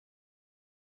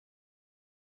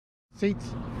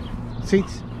Seats.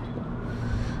 Seats.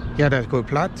 Yeah, that's good.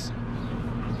 Platz.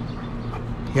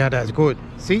 Yeah, that's good.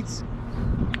 Seats.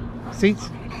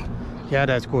 Seats. Yeah,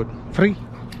 that's good. Free.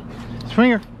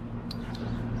 Swinger.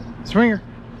 Swinger.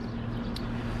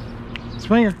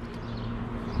 Swinger.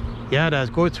 Yeah, that's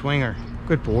good. Swinger.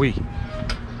 Good boy.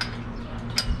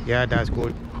 Yeah, that's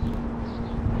good.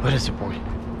 What is it, boy?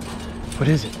 What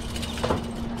is it?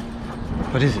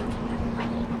 What is it?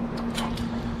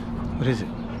 What is it?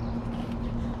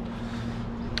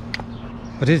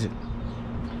 What is it?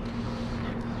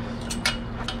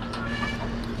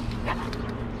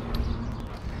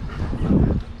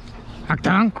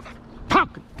 Actang.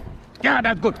 Pocket. Yeah,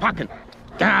 that's good. Pocket.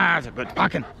 That's a good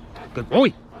pocket. Good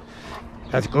boy.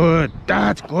 That's good.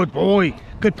 That's good boy.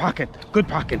 Good pocket. Good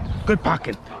pocket. Good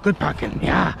pocket. Good pocket.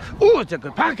 Yeah. Oh, it's a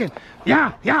good pocket.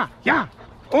 Yeah, yeah, yeah.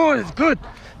 Oh, it's good.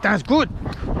 That's good.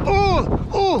 Oh,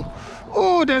 oh,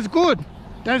 oh, that's good.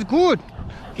 That's good.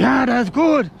 Yeah, that's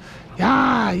good.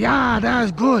 Yeah, yeah,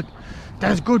 that's good.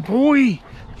 That's good boy.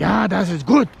 Yeah, that is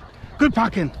good. Good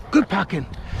pocket. Good pocket.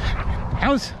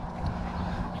 House.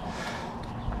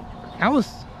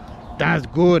 House. That's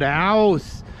good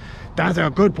house. That's a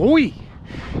good boy.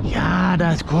 Yeah,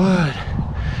 that's good.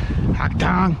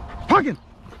 Actang. Pocket.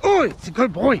 Oh, it's a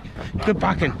good boy. Good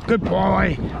pocket. Good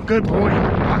boy. Good boy.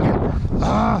 Pocket.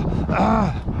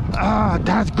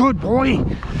 That's good boy.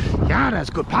 Yeah, that's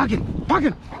good pocket.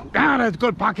 Pocket. Yeah, that's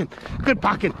good pocket. Good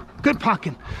pocket. Good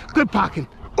pocket. Good pocket.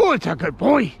 Oh, it's a good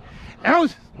boy.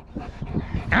 Else.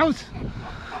 Else.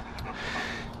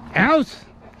 Else.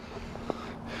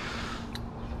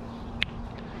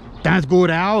 That's good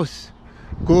house.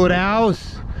 Good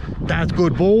house. That's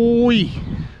good boy.